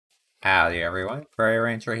Howdy everyone,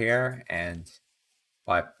 PrairieRanger here, and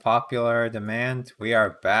by popular demand, we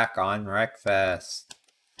are back on Wreckfest.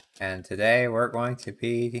 And today we're going to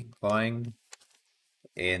be going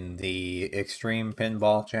in the Extreme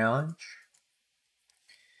Pinball Challenge.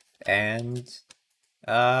 And,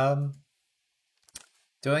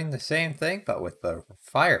 doing the same thing, but with the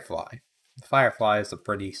Firefly. The Firefly is a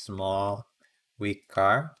pretty small, weak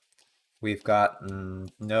car. We've gotten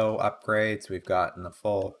no upgrades, we've gotten a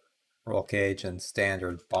full roll cage and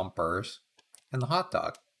standard bumpers, and the hot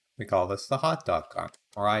dog. We call this the hot dog car,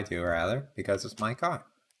 or I do rather, because it's my car.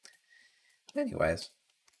 Anyways,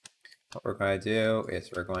 what we're going to do is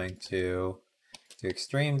we're going to do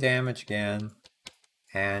extreme damage again,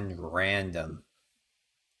 and random.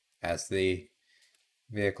 As the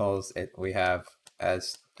vehicles we have,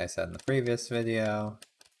 as I said in the previous video,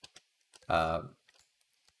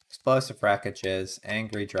 explosive wreckages,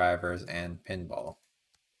 angry drivers, and pinball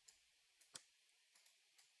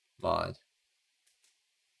mod.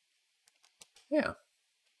 Yeah.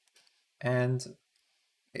 And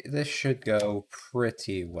this should go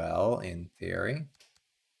pretty well in theory.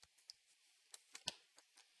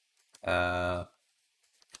 Yeah.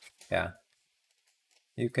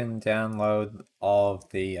 You can download all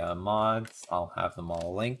of the mods. I'll have them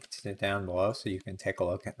all linked down below so you can take a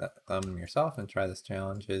look at them yourself and try these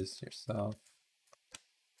challenges yourself.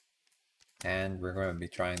 And we're going to be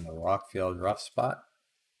trying the Rockfield Rough Spot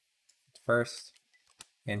first.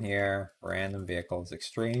 In here, random vehicles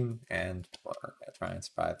extreme, and we're going to try and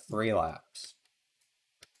survive 3 laps.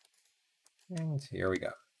 And here we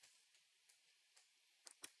go.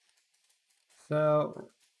 So,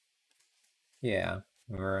 yeah,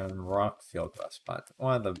 we're in Rockfield Rough Spot,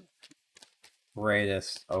 one of the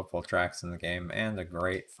greatest oval tracks in the game, and a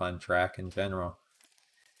great fun track in general.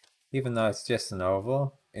 Even though it's just an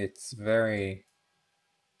oval, it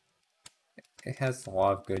has a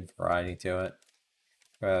lot of good variety to it.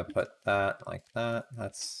 We're gonna put that like that.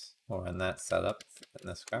 We'll run that setup in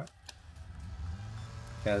this car,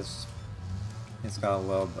 because it's got a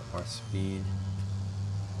little bit more speed.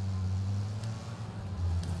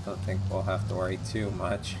 Don't think we'll have to worry too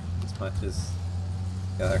much as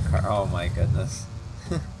the other car. Oh my goodness.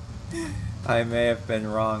 I may have been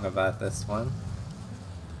wrong about this one.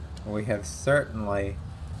 We have certainly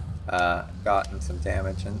gotten some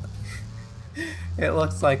damage, and it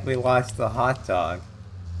looks like we lost the hot dog.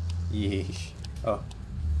 Yeesh. Oh.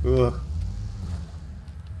 Ugh.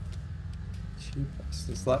 Jeepers,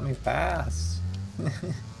 just let me pass.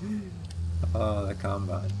 Oh, the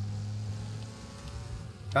combine.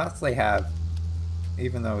 Constantly have,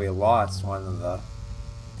 even though we lost one of the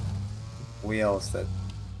wheels that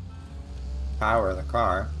power the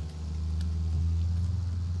car,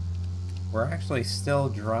 we're actually still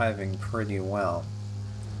driving pretty well.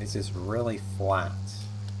 It's just really flat.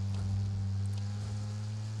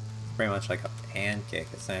 Pretty much like a pancake,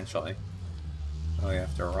 essentially. Oh, we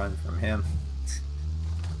have to run from him.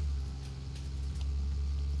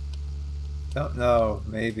 Don't know,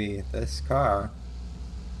 maybe this car.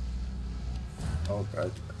 Oh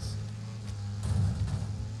goodness.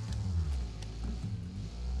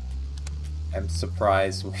 I'm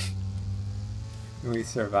surprised we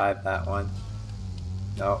survived that one.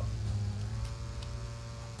 No.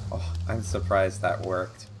 Oh, I'm surprised that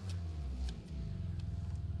worked.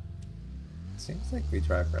 Seems like we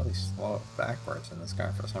drive really slow backwards in this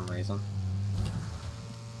car for some reason.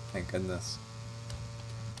 Thank goodness.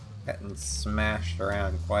 Getting smashed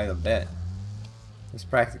around quite a bit. There's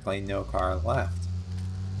practically no car left.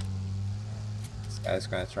 This guy's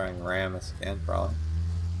gonna try and ram us again, probably.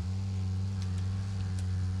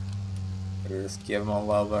 Better just give him a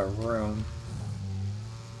little bit of room.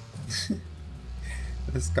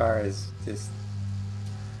 This car is just...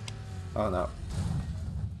 Oh no.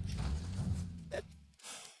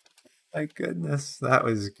 My goodness, that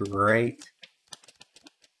was great.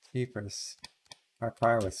 Jeepers. Our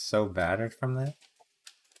car was so battered from that.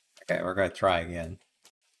 Okay, we're gonna try again.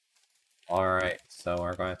 Alright, so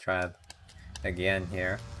we're gonna try again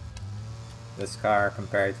here. This car,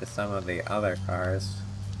 compared to some of the other cars,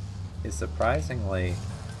 is surprisingly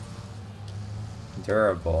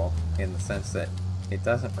durable in the sense that it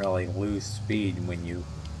doesn't really lose speed when you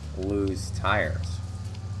lose tires.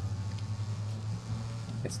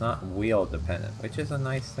 It's not wheel dependent, which is a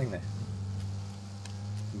nice thing to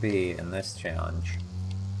be in this challenge.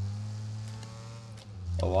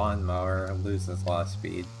 The lawnmower loses a lot of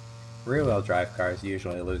speed. Rear-wheel drive cars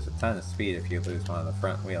usually lose a ton of speed if you lose one of the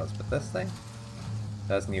front wheels, but this thing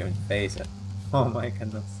doesn't even phase it. Oh my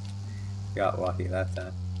goodness. Got lucky that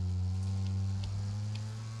time.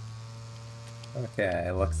 Okay,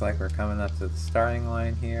 looks like we're coming up to the starting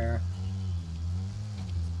line here.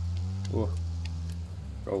 Ooh.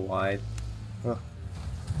 Go wide. Ooh.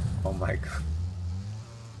 Oh my god.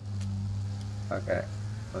 Okay,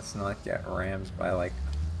 let's not get rammed by like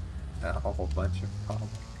a whole bunch of... Oh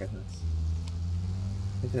my goodness.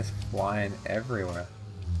 They're just flying everywhere.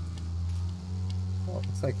 Well, it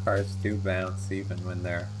looks like cars do bounce even when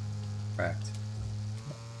they're wrecked.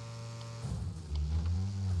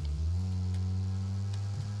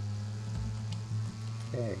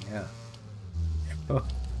 Okay, yeah. Oh.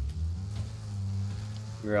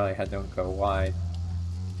 We really had to go wide.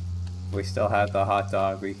 We still have the hot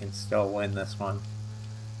dog. We can still win this one.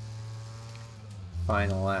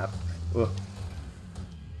 Final lap. Ooh.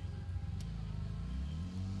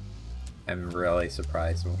 I'm really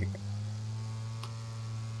surprised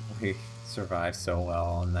we survived so well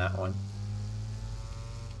on that one.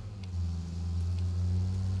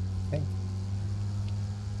 I think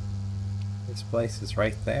this place is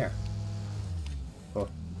right there. Oh,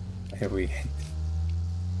 here we... I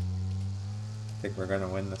think we're gonna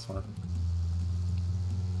win this one.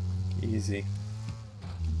 Easy.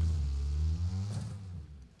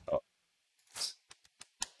 Oh.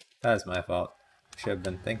 That was my fault. Should have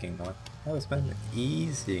been thinking more. That was been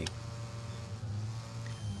easy.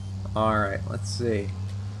 Alright, let's see.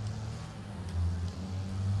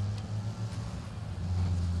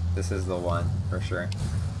 This is the one, for sure.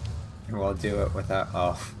 And we'll do it without...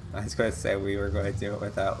 Oh, I was going to say we were going to do it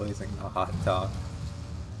without losing the hot dog.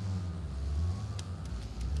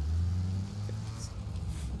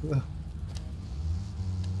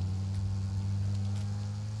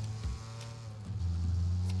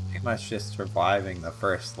 Pretty much just surviving the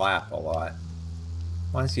first lap a lot.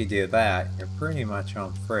 Once you do that, you're pretty much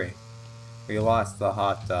home free. We lost the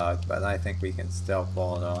hot dog, but I think we can still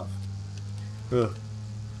pull it off. Ugh.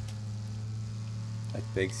 Like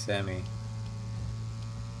Big Semi. I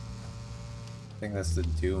think that's the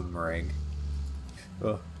Doom rig.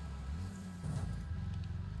 Ugh.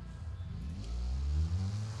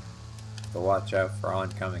 So watch out for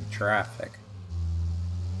oncoming traffic.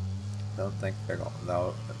 Don't think they're going.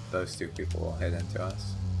 No, those two people will hit into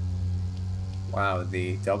us. Wow,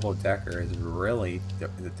 the double decker is really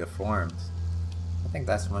deformed. I think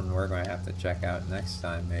that's one we're going to have to check out next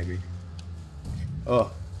time, maybe.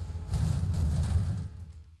 Oh.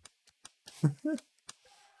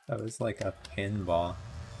 That was like a pinball.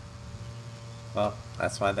 Well,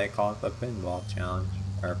 that's why they call it the pinball challenge,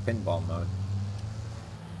 or pinball mode.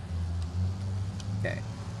 Okay,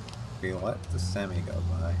 we let the semi go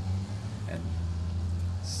by and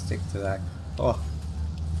stick to that. Oh,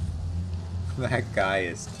 that guy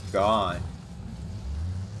is gone.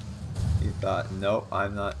 You thought, nope,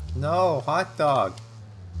 I'm not. No, hot dog.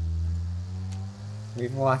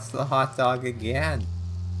 We've lost the hot dog again.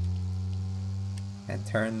 And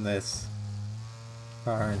turn this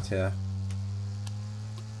car into...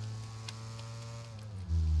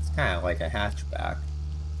 It's kind of like a hatchback.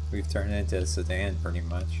 We've turned it into a sedan pretty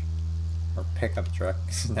much. Or pickup truck.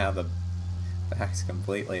 Now the back's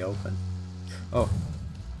completely open. Oh.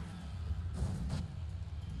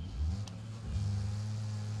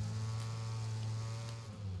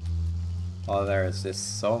 Oh, there is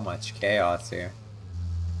just so much chaos here.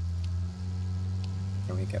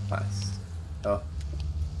 Can we get past? Oh.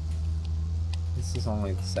 This is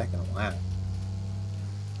only the second lap.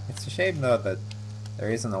 It's a shame though that there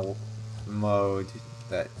isn't a mode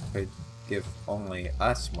that could give only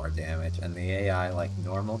us more damage and the AI like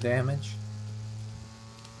normal damage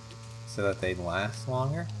so that they last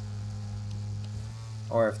longer.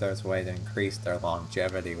 Or if there's a way to increase their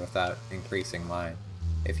longevity without increasing mine.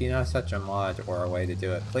 If you know such a mod or a way to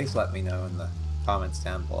do it, please let me know in the comments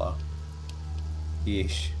down below.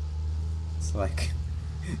 Yeesh. It's like...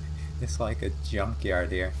 it's like a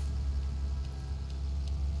junkyard here.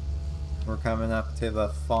 We're coming up to the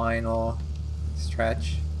final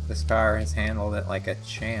stretch. This car has handled it like a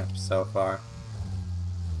champ so far.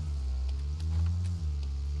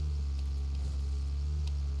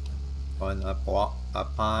 Going up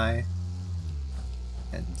high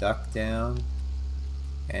and duck down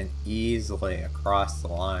and easily across the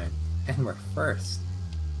line. And we're first.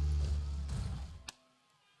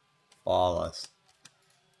 Flawless.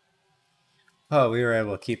 Oh, we were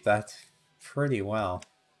able to keep that pretty well.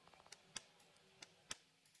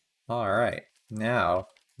 Alright, now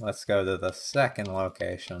let's go to the second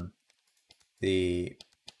location. The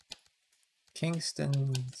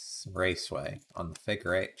Kingston's Raceway on the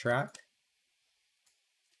figure 8 track.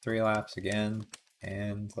 3 laps again,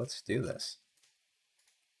 and let's do this.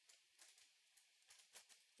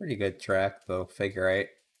 Pretty good track though, figure 8.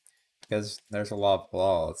 because there's a lot of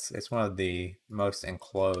walls. It's one of the most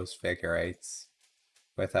enclosed figure eights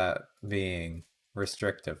without being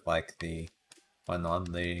restrictive like the one on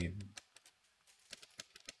the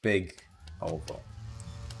big oval.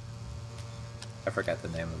 I forget the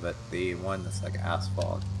name of it. The one that's like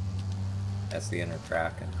asphalt. That's the inner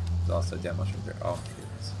track, and there's also demolition. Oh my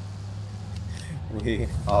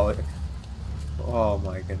goodness. Oh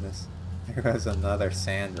my goodness. There goes another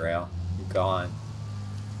sand rail. Gone.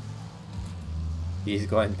 He's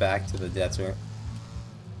going back to the desert.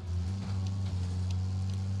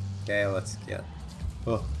 Okay, let's get...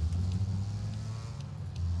 Oh.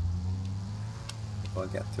 We'll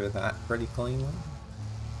get through that pretty cleanly.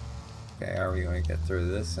 Okay, are we going to get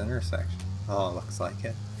through this intersection? Oh, looks like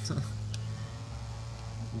it.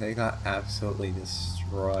 They got absolutely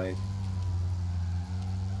destroyed.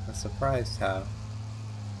 I'm surprised how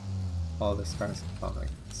all this cars are coming.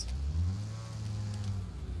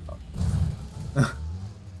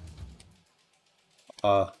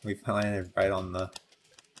 We landed right on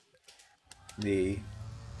the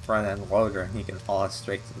front end loader, and he can haul us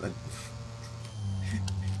straight to the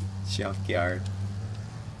junkyard.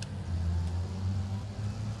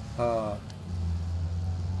 Oh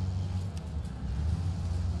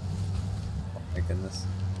my goodness.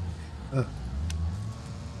 Ugh.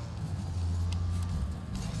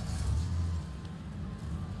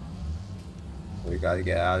 We gotta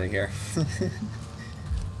get out of here.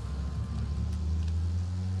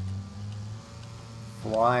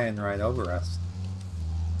 Flying right over us.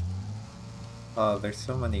 Oh, there's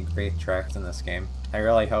so many great tracks in this game. I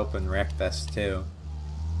really hope in Wreckfest 2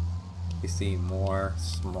 you see more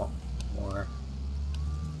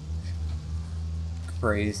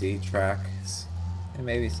crazy tracks, and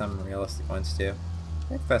maybe some realistic ones too.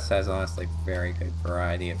 Wreckfest has honestly very good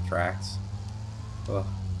variety of tracks. Ugh.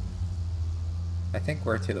 I think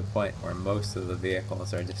we're to the point where most of the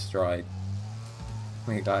vehicles are destroyed.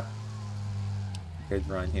 We got a good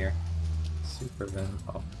run here. Super Venom.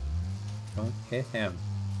 Oh. Don't hit him.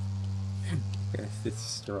 Gonna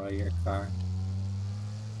destroy your car.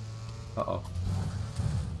 Uh-oh.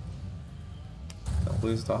 Don't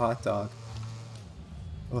lose the hot dog.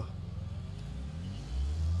 Oh.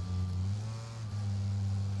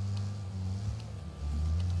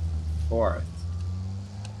 Fourth.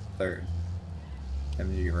 Third.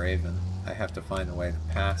 MG Raven. I have to find a way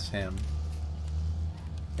to pass him.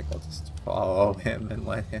 I think I'll just follow him and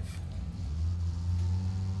let him.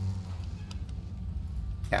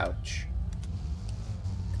 Couch.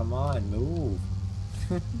 Come on, move.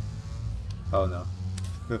 Oh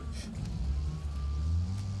no.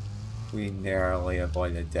 We narrowly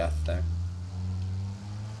avoided death there.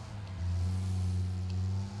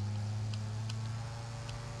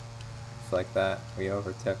 Just like that, we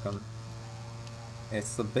overtook him.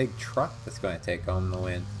 It's the big truck that's going to take home the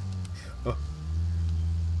win.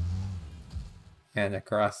 And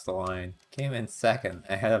across the line. Came in second,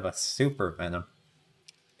 ahead of a Super Venom.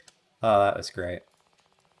 Oh, that was great.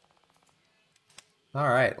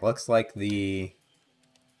 Alright, looks like the...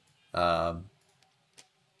 forgot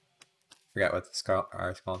what this car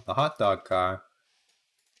is called. The hot dog car.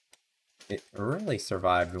 It really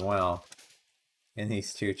survived well in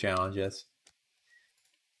these two challenges.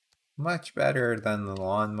 Much better than the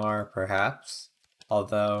lawnmower, perhaps.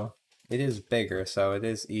 Although, it is bigger, so it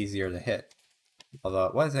is easier to hit. Although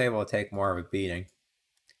it was able to take more of a beating.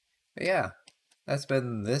 But yeah, that's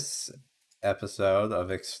been this episode of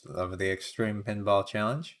the Extreme Pinball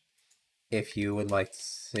Challenge. If you would like to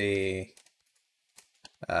see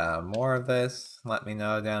more of this, let me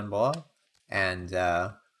know down below. And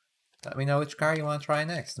let me know which car you want to try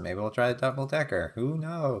next. Maybe we'll try a double-decker. Who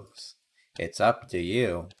knows? It's up to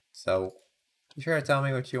you. So be sure to tell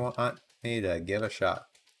me what you want me to give a shot.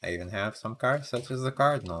 I even have some cars such as the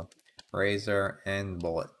Cardinal, Razor, and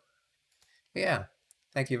Bullet. But yeah,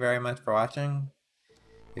 thank you very much for watching.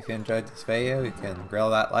 If you enjoyed this video, you can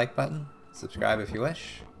grill that like button, subscribe if you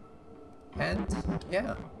wish, and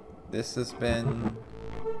yeah, this has been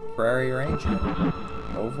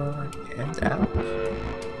PrairieRanger, over and out.